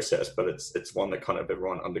challenging process, but it's one that kind of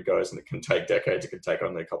everyone undergoes, and it can take decades. It can take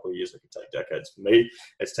only a couple of years. It can take decades. For me,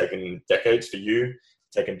 it's taken decades. For you,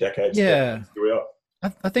 it's taken decades. Yeah. Here we are.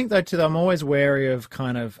 I think though too, I'm always wary of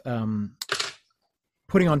kind of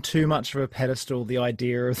putting on too much of a pedestal the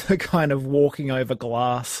idea of the kind of walking over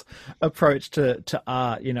glass approach to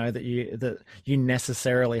art. That you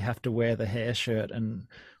necessarily have to wear the hair shirt and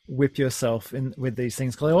whip yourself in with these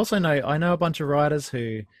things. Because I know a bunch of writers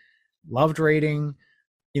who loved reading,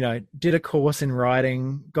 did a course in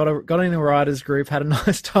writing, got in a writers group, had a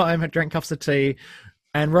nice time, had drank cups of tea,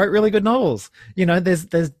 and wrote really good novels.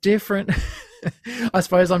 There's different. I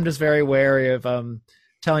suppose I'm just very wary of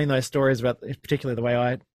telling those stories about, particularly the way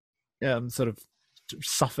I sort of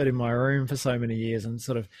suffered in my room for so many years, and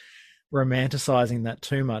sort of romanticizing that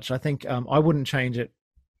too much. I think I wouldn't change it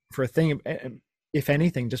for a thing, if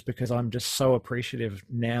anything, just because I'm just so appreciative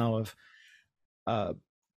now of,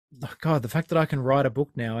 the fact that I can write a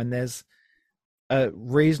book now, and there's a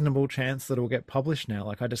reasonable chance that it'll get published now.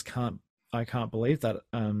 Like, I can't believe that.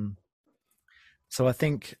 So I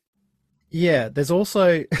think. Yeah, there's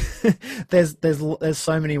also there's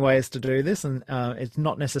so many ways to do this, and it's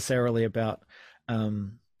not necessarily about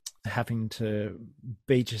having to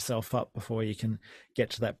beat yourself up before you can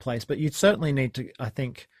get to that place. But you certainly need to, I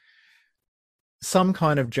think, some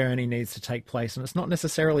kind of journey needs to take place, and it's not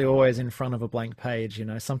necessarily always in front of a blank page.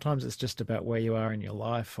 Sometimes it's just about where you are in your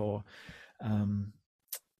life, or I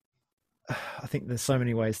think there's so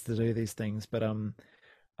many ways to do these things. But I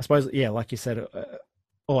suppose, like you said.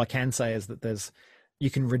 All I can say is that you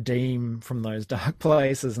can redeem from those dark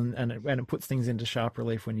places, and it puts things into sharp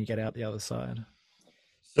relief when you get out the other side.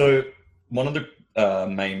 So one of the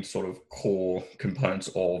main sort of core components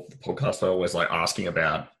of the podcast I always like asking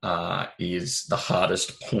about is the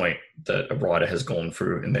hardest point that a writer has gone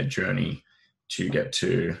through in their journey to get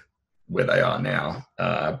to where they are now,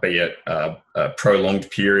 be it a prolonged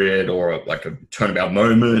period or like a turnabout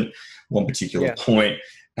moment, one particular point.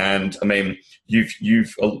 And I mean,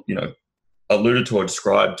 you've alluded to or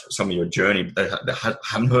described some of your journey, but they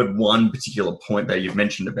haven't heard one particular point there. You've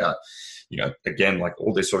mentioned about, again, like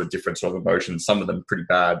all these sort of different sort of emotions, some of them pretty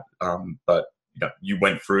bad, but you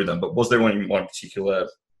went through them. But was there one particular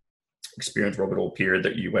experience, Robert, or period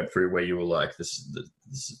that you went through where you were like, this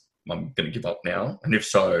I'm going to give up now? And if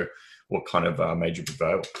so, what kind of made you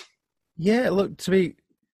prevail? Yeah, look, to be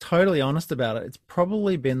totally honest about it, it's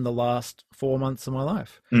probably been the last 4 months of my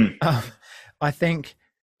life. I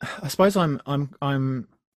suppose I'm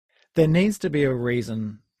there needs to be a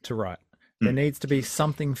reason to write. There needs to be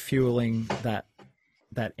something fueling that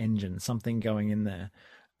engine, something going in there.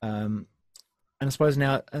 And I suppose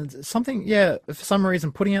now something, for some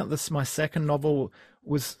reason, putting out my second novel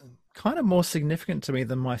was kind of more significant to me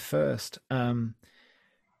than my first.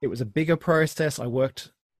 It was a bigger process. I worked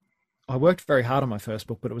very hard on my first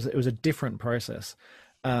book, but it was a different process.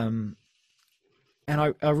 And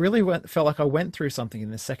I really felt like I went through something in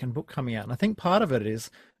the second book coming out. And I think part of it is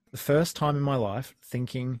the first time in my life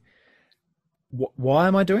thinking, why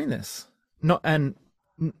am I doing this? It's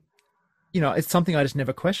something I just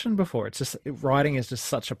never questioned before. It's just, writing is just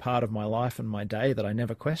such a part of my life and my day that I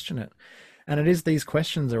never question it. And it is these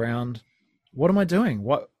questions around, what am I doing?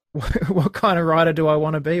 What what kind of writer do I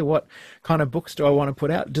want to be? What kind of books do I want to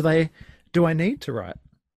put out? Do I need to write?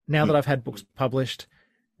 Now that I've had books published,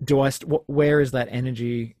 where is that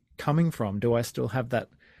energy coming from? Do I still have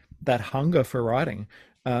that hunger for writing?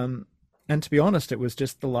 And to be honest, it was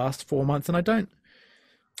just the last 4 months, and I don't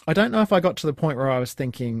know if I got to the point where I was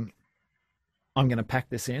thinking, I'm going to pack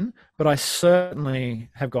this in, but I certainly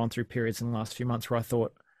have gone through periods in the last few months where I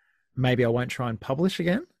thought maybe I won't try and publish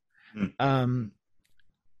again.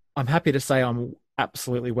 I'm happy to say I'm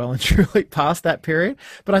absolutely well and truly past that period,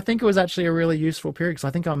 but I think it was actually a really useful period, because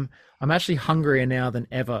I think I'm actually hungrier now than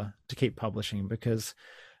ever to keep publishing, because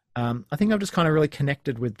I think I've just kind of really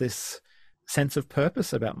connected with this sense of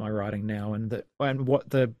purpose about my writing now, and what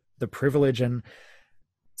the privilege and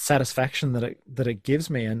satisfaction that it gives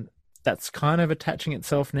me, and that's kind of attaching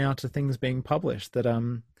itself now to things being published, that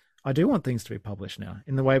I do want things to be published now,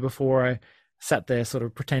 in the way before I sat there sort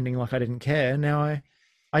of pretending like I didn't care. Now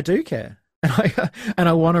I do care, and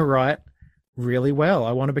I want to write really well.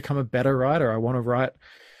 I want to become a better writer. I want to write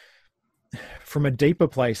from a deeper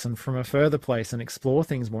place and from a further place, and explore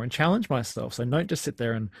things more and challenge myself. So don't just sit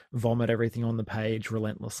there and vomit everything on the page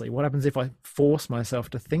relentlessly. What happens if I force myself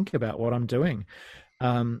to think about what I'm doing?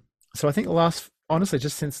 So I think honestly,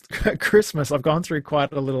 just since Christmas, I've gone through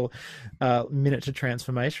quite a little miniature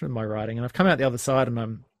transformation with my writing, and I've come out the other side,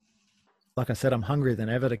 and like I said, I'm hungrier than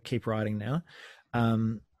ever to keep writing now.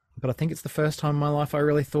 But I think it's the first time in my life I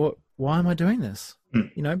really thought, why am I doing this?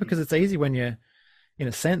 Because it's easy when you're, in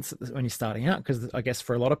a sense, when you're starting out, because I guess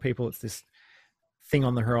for a lot of people, it's this thing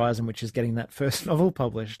on the horizon, which is getting that first novel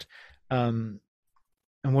published. And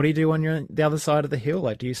what do you do when you're on the other side of the hill?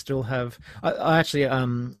 Like, do you still have, I actually,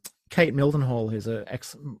 Kate Mildenhall, who's a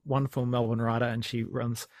wonderful Melbourne writer, and she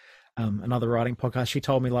runs another writing podcast. She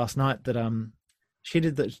told me last night that she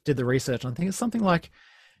did the research, and I think it's something like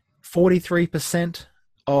 43%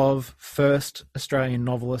 of first Australian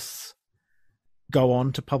novelists go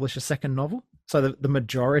on to publish a second novel. So the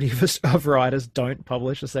majority of writers don't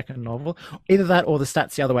publish a second novel. Either that, or the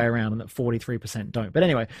stats the other way around, and that 43% don't. But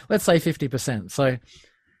anyway, let's say 50%. So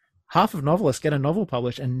half of novelists get a novel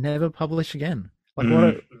published and never publish again.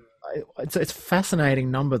 Like it's a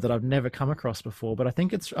fascinating number that I've never come across before, but I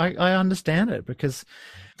think I understand it, because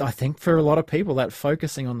I think for a lot of people, that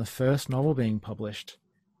focusing on the first novel being published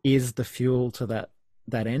is the fuel to that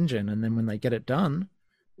engine. And then when they get it done,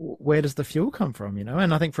 where does the fuel come from?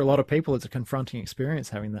 And I think for a lot of people, it's a confronting experience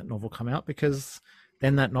having that novel come out, because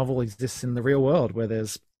then that novel exists in the real world, where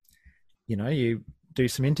there's, you do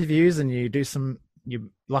some interviews, and you're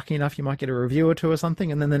lucky enough, you might get a review or two or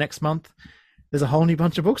something. And then the next month, there's a whole new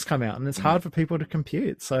bunch of books come out, and it's hard for people to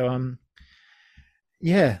compute. So,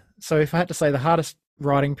 So if I had to say, the hardest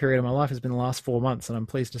writing period of my life has been the last 4 months, and I'm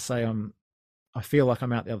pleased to say I feel like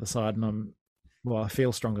I'm out the other side, and I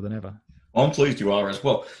feel stronger than ever. I'm pleased you are as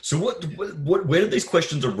well. So where did these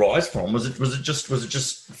questions arise from? Was it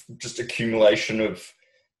just accumulation of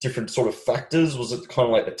different sort of factors? Was it kind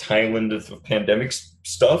of like the tail end of pandemic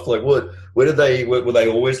stuff? Like were they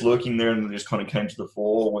always lurking there, and they just kind of came to the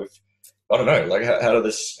fore with, I don't know, like how did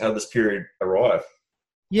this period arrive?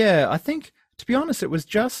 Yeah, I think, to be honest, it was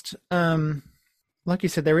just, like you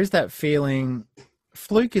said, there is that feeling.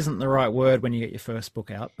 Fluke isn't the right word when you get your first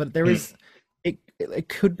book out, but there is, it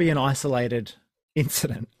could be an isolated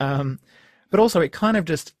incident. But also it kind of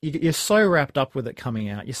just, you're so wrapped up with it coming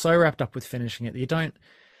out. You're so wrapped up with finishing it that you don't,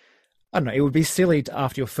 I don't know, it would be silly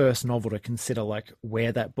after your first novel to consider like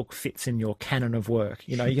where that book fits in your canon of work.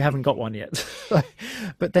 You haven't got one yet.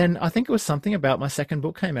 But then I think it was something about my second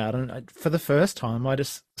book came out, and for the first time, I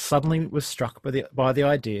just suddenly was struck by the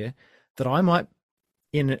idea that I might,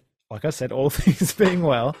 like I said, all things being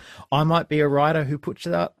well, I might be a writer who puts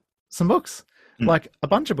out some books, like a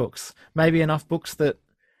bunch of books, maybe enough books that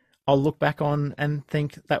I'll look back on and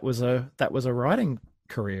think that was a writing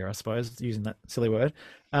career, I suppose, using that silly word.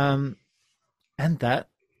 And that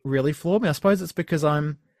really floored me. I suppose it's because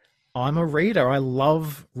I'm a reader. I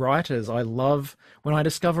love writers. I love when I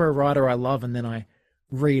discover a writer I love, and then I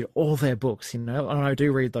read all their books, and I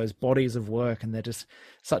do read those bodies of work, and they're just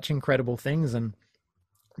such incredible things. And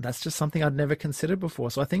that's just something I'd never considered before.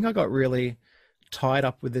 So I think I got really tied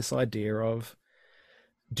up with this idea of,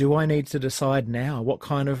 do I need to decide now what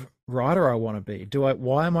kind of writer I want to be?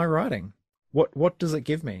 Why am I writing? What does it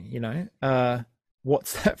give me?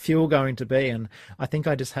 What's that fuel going to be? And I think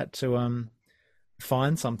I just had to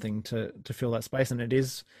find something to fill that space. And it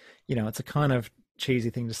is, it's a kind of cheesy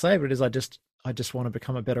thing to say, but it is, I just want to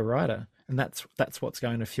become a better writer. And that's what's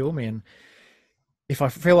going to fuel me. And if I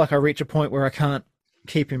feel like I reach a point where I can't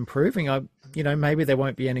keep improving. Maybe there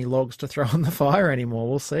won't be any logs to throw on the fire anymore.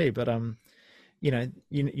 We'll see. But you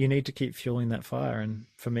need to keep fueling that fire. And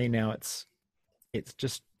for me now, it's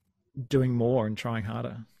just doing more and trying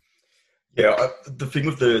harder. Yeah, the thing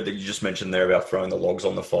with that you just mentioned there about throwing the logs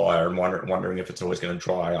on the fire and wondering if it's always going to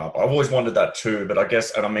dry up. I've always wondered that too, but I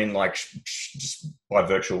guess, and I mean, like, just by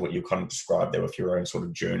virtue of what you kind of described there with your own sort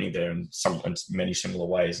of journey there in many similar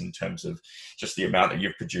ways in terms of just the amount that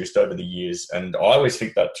you've produced over the years. And I always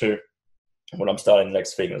think that too, when I'm starting the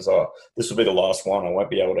next thing, is, this will be the last one. I won't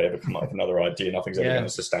be able to ever come up with another idea. Nothing's ever going to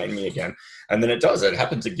sustain me again. And then it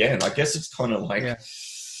happens again. I guess it's kind of like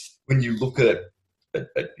when you look at,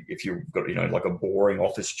 if you've got, like a boring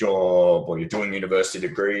office job or you're doing a university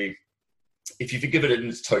degree, if you forgive it in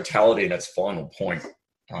its totality and its final point,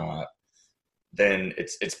 then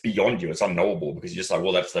it's beyond you. It's unknowable because you're just like,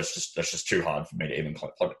 well, that's just too hard for me to even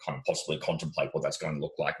kind of possibly contemplate what that's going to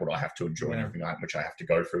look like, what I have to enjoy and everything which I have to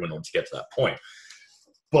go through in order to get to that point.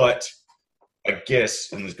 But I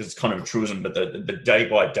guess, and because it's kind of a truism, but the day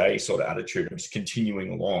by day sort of attitude of just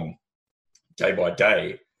continuing along day by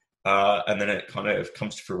day, and then it kind of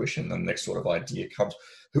comes to fruition. The next sort of idea comes.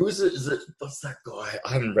 Who is it? What's that guy?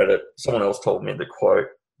 I haven't read it. Someone else told me the quote.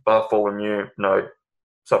 Bartholomew,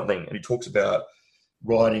 something. And he talks about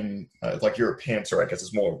writing, like you're a pantser, I guess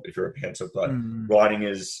it's more if you're a pantser, but writing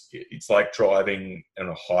it's like driving on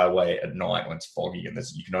a highway at night when it's foggy and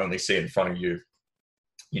you can only see in front of you,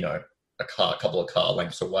 a couple of car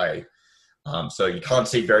lengths away. So you can't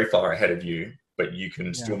see very far ahead of you, but you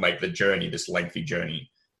can still make the journey, this lengthy journey,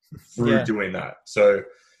 through doing that. So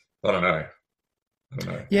I don't know.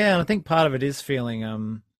 Yeah, and I think part of it is feeling.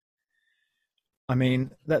 I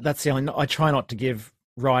mean, that's the only. I try not to give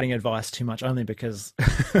writing advice too much, only because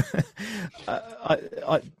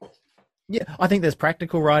I think there's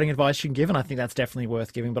practical writing advice you can give, and I think that's definitely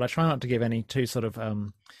worth giving. But I try not to give any too sort of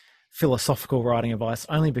philosophical writing advice,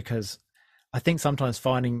 only because I think sometimes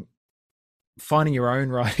finding your own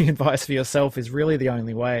writing advice for yourself is really the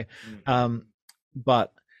only way.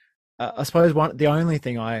 But I suppose the only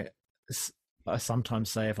thing I sometimes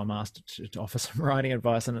say if I'm asked to offer some writing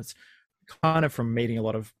advice, and it's kind of from meeting a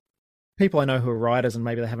lot of people I know who are writers and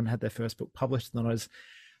maybe they haven't had their first book published, and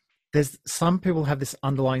there's some people have this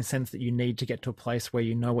underlying sense that you need to get to a place where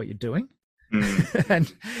you know what you're doing,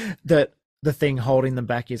 and that the thing holding them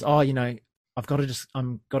back is,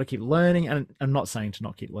 I'm got to keep learning. And I'm not saying to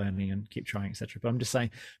not keep learning and keep trying, etc. But I'm just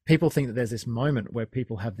saying people think that there's this moment where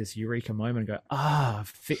people have this eureka moment and go,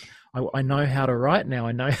 I know how to write now.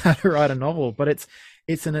 I know how to write a novel. But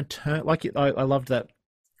it's an eternal, like I loved that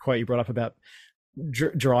quote you brought up about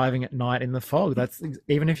driving at night in the fog. That's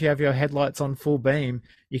even if you have your headlights on full beam,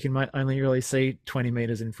 you can only really see 20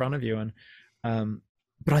 meters in front of you. And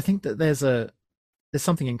but I think that there's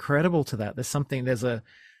something incredible to that. There's a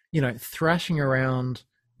thrashing around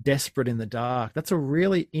desperate in the dark. That's a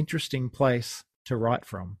really interesting place to write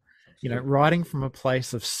from. Writing from a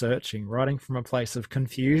place of searching, writing from a place of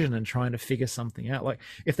confusion and trying to figure something out. Like,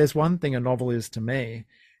 if there's one thing a novel is to me,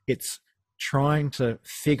 it's trying to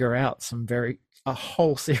figure out a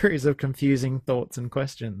whole series of confusing thoughts and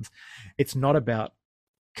questions. It's not about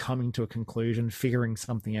coming to a conclusion, figuring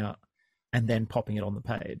something out, and then popping it on the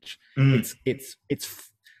page.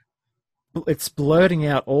 It's blurting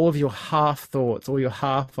out all of your half thoughts, all your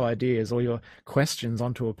half ideas, all your questions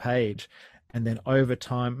onto a page, and then over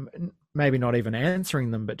time, maybe not even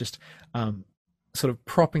answering them, but just sort of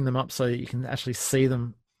propping them up so that you can actually see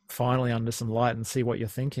them finally under some light and see what you're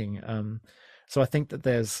thinking. So I think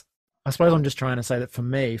that I suppose I'm just trying to say that for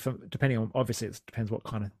me, depending on, obviously it depends what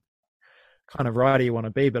kind of writer you want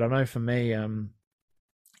to be, but I know for me,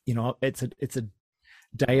 it's a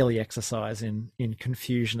daily exercise in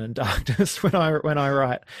confusion and darkness when I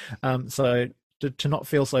write. So to not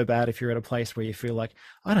feel so bad if you're at a place where you feel like,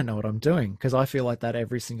 I don't know what I'm doing, because I feel like that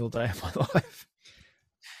every single day of my life.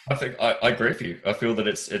 I think I agree with you. I feel that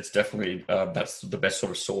it's definitely that's the best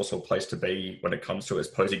sort of source or place to be when it comes to is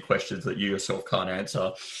posing questions that you yourself can't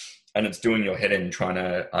answer, and it's doing your head in trying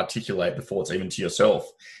to articulate the thoughts even to yourself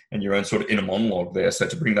and your own sort of inner monologue there. So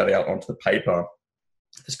to bring that out onto the paper,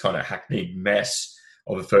 this kind of hackneyed mess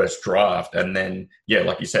of a first draft, and then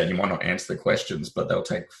like you said, you might not answer the questions, but they'll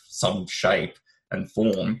take some shape and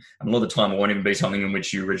form, and a lot of the time it won't even be something in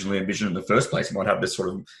which you originally envisioned in the first place. You might have this sort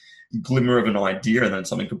of glimmer of an idea and then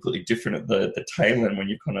something completely different at the tail end when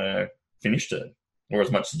you kind of finished it, or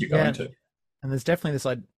as much as you're going to. And there's definitely this,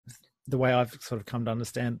 the way I've sort of come to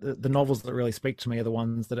understand the novels that really speak to me are the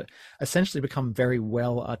ones that essentially become very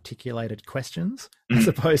well articulated questions as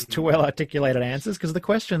opposed to well articulated answers, because the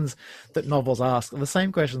questions that novels ask are the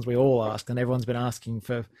same questions we all ask and everyone's been asking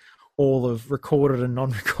for all of recorded and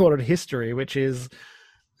non-recorded history, which is,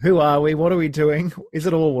 who are we? What are we doing? Is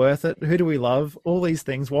it all worth it? Who do we love? All these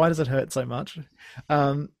things. Why does it hurt so much?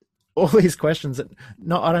 All these questions that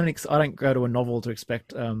I don't go to a novel to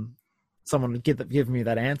expect someone to give me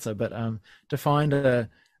that answer, but to find a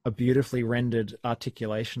beautifully rendered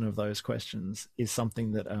articulation of those questions is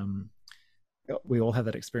something that we all have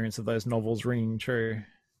that experience of those novels ringing true.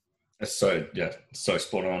 That's so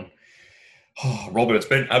spot on. Oh, Robert, it's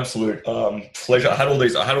been an absolute pleasure. I had all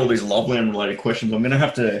these Loveland related questions. I'm going to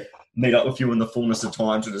have to meet up with you in the fullness of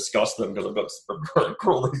time to discuss them, because I've got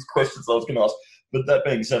all these questions I was going to ask. But that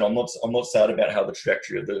being said, I'm not sad about how the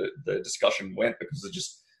trajectory of the discussion went, because it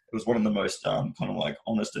was one of the most kind of like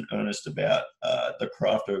honest and earnest about the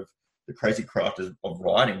crazy craft of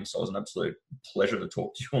writing. So it was an absolute pleasure to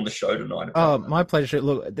talk to you on the show tonight. Oh, my pleasure.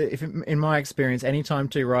 Look, in my experience, anytime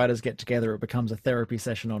two writers get together, it becomes a therapy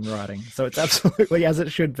session on writing. So it's absolutely as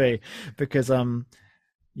it should be, because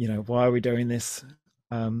why are we doing this?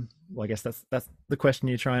 Well, I guess that's the question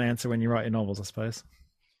you try and answer when you write your novels, I suppose.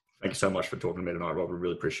 Thank you so much for talking to me tonight, Robert.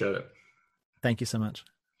 Really appreciate it. Thank you so much.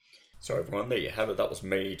 So everyone, there you have it. That was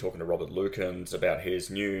me talking to Robert Lukins about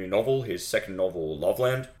his new novel, his second novel,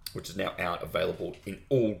 Loveland, which is now out, available in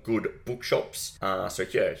all good bookshops. So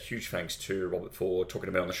yeah, huge thanks to Robert for talking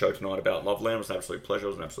to me on the show tonight about Loveland. It was an absolute pleasure. It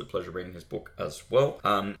was an absolute pleasure reading his book as well.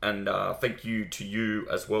 And thank you to you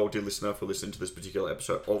as well, dear listener, for listening to this particular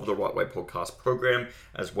episode of the Right Way podcast program,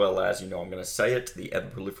 as well as, I'm going to say it, the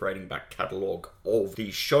ever-proliferating back catalogue of the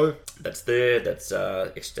show that's there, that's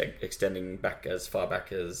extending back as far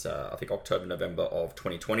back as, I think, October, November of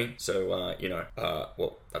 2020. So,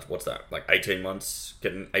 what's that? Like 18 months,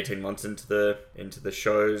 getting 18 months into the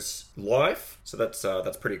show's life. So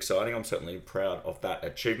that's pretty exciting. I'm certainly proud of that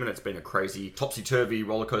achievement. It's been a crazy topsy-turvy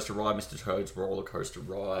roller coaster ride, Mr. Toad's roller coaster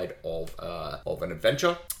ride of an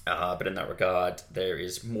adventure. But in that regard, there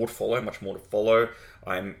is more to follow, much more to follow.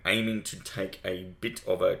 I'm aiming to take a bit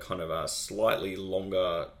of a kind of a slightly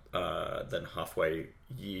longer than halfway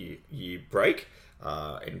year break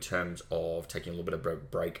in terms of taking a little bit of a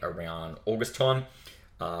break around August time.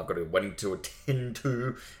 I've got a wedding to attend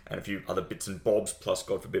to and a few other bits and bobs, plus,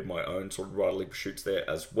 God forbid, my own sort of writerly pursuits there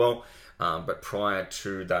as well. But prior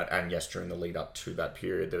to that, and yes, during the lead up to that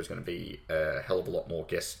period, there's going to be a hell of a lot more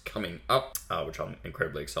guests coming up, which I'm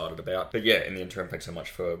incredibly excited about. But yeah, in the interim, thanks so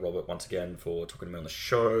much for Robert once again for talking to me on the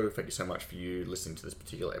show. Thank you so much for you listening to this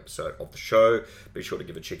particular episode of the show. Be sure to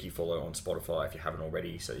give a cheeky follow on Spotify if you haven't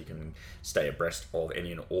already, so you can stay abreast of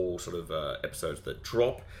any and all sort of episodes that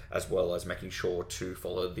drop, as well as making sure to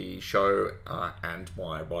follow the show and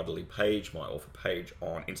my writerly page, my author page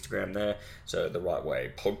on Instagram there. So The Right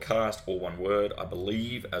Way Podcast, all one word, I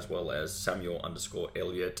believe, as well as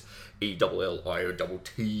Samuel_Elliott,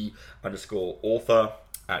 ELLIOTT_author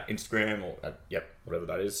at Instagram, or whatever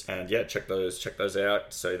that is. And yeah, check those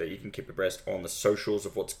out so that you can keep abreast on the socials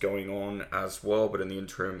of what's going on as well. But in the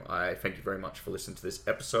interim, I thank you very much for listening to this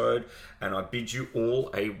episode, and I bid you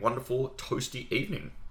all a wonderful toasty evening.